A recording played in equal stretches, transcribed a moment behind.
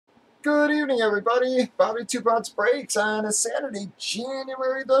Good evening, everybody. Bobby Two Pounds Breaks on a Saturday,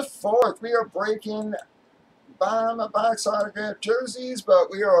 January the 4th. We are breaking bomb box autograph jerseys, but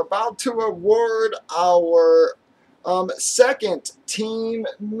we are about to award our second team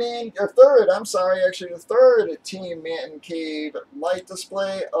the third team Mancave light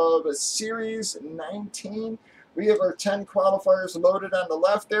display of Series 19. We have our 10 qualifiers loaded on the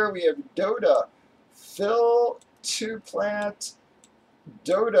left there. We have Dota, Phil Tuplat,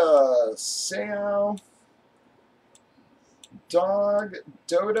 Dota, Sao, Dog,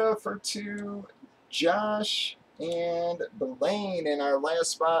 Dota for 2, Josh, and Blaine in our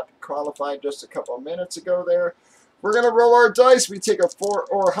last spot, qualified just a couple of minutes ago there. We're going to roll our dice. We take a 4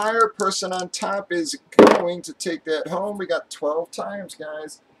 or higher. Person on top is going to take that home. We got 12 times,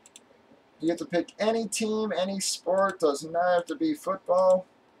 guys. You get to pick any team, any sport. Does not have to be football.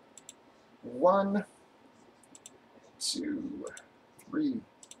 1, 2, 3,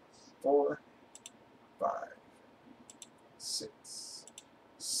 4, 5, 6,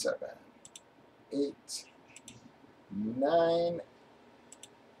 7, 8, 9,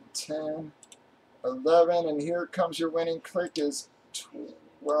 10, 11, and here comes your winning click is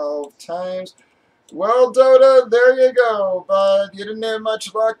 12 times. Well, Dota, there you go, bud. You didn't have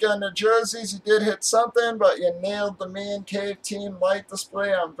much luck on the jerseys. You did hit something, but you nailed the Mancave team light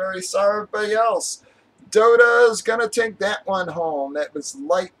display. I'm very sorry, everybody else. Dota is going to take that one home. That was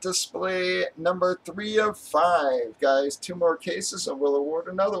light display number 3 of 5, guys. 2 more cases, and we'll award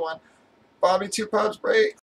another one. Bobby Two Pounds Break.